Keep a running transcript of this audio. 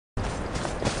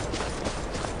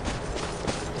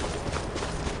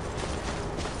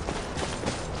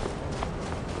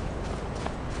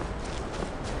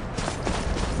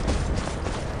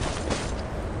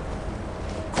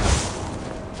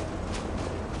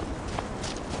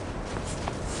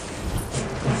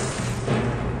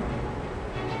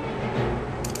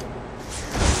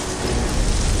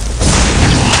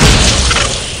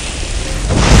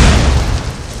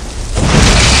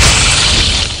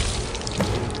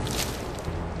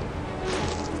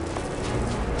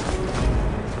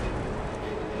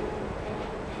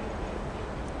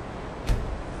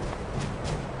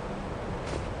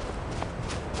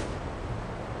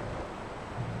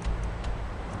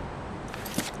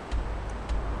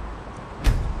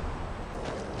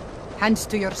Hands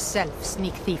to yourself,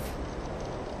 sneak thief.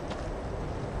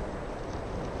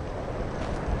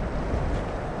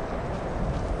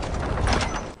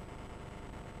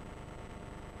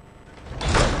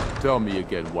 Tell me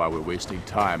again why we're wasting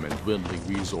time and dwindling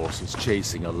resources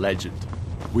chasing a legend.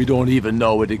 We don't even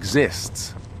know it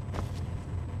exists.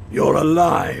 You're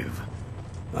alive.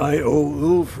 I owe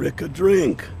Ulfric a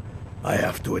drink. I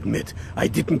have to admit, I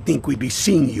didn't think we'd be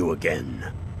seeing you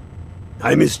again.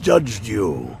 I misjudged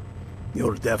you.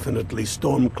 You're definitely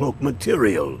Stormcloak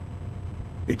material.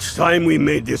 It's time we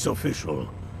made this official.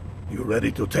 You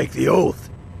ready to take the oath?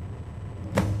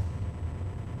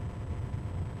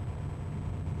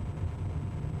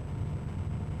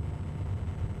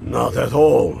 Not at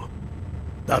all.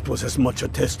 That was as much a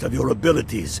test of your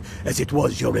abilities as it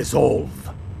was your resolve.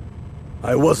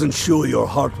 I wasn't sure your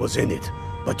heart was in it,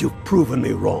 but you've proven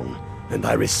me wrong, and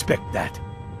I respect that.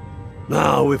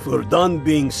 Now, if we're done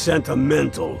being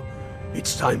sentimental,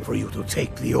 it's time for you to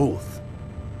take the oath.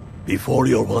 Before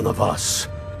you're one of us,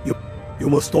 you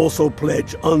must also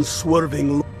pledge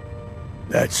unswerving.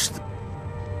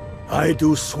 I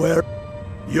do swear,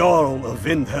 Jarl of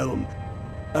Windhelm,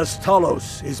 as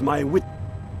Talos is my wit,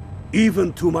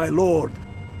 even to my lord.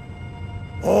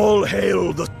 All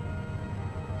hail the...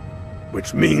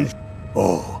 Which means...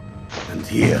 Oh, and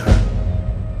here.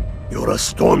 You're a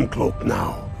Stormcloak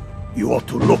now. You ought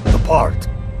to look the part.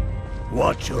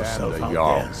 Watch yourself Damn the out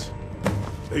Jarls. there.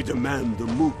 They demand the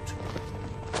moot.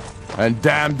 And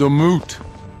damn the moot!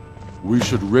 We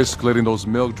should risk letting those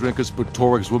milk drinkers put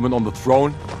Toryg's woman on the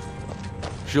throne?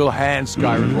 She'll hand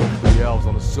Skyrim over to the elves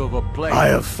on a silver plate. I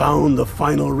have found the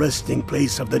final resting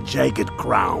place of the Jagged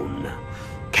Crown.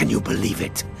 Can you believe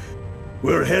it?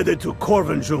 We're headed to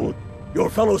Corvinjund. Your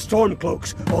fellow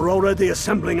Stormcloaks are already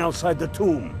assembling outside the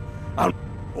tomb.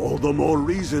 All the more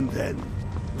reason, then.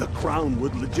 The crown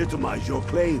would legitimize your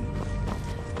claim.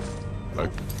 A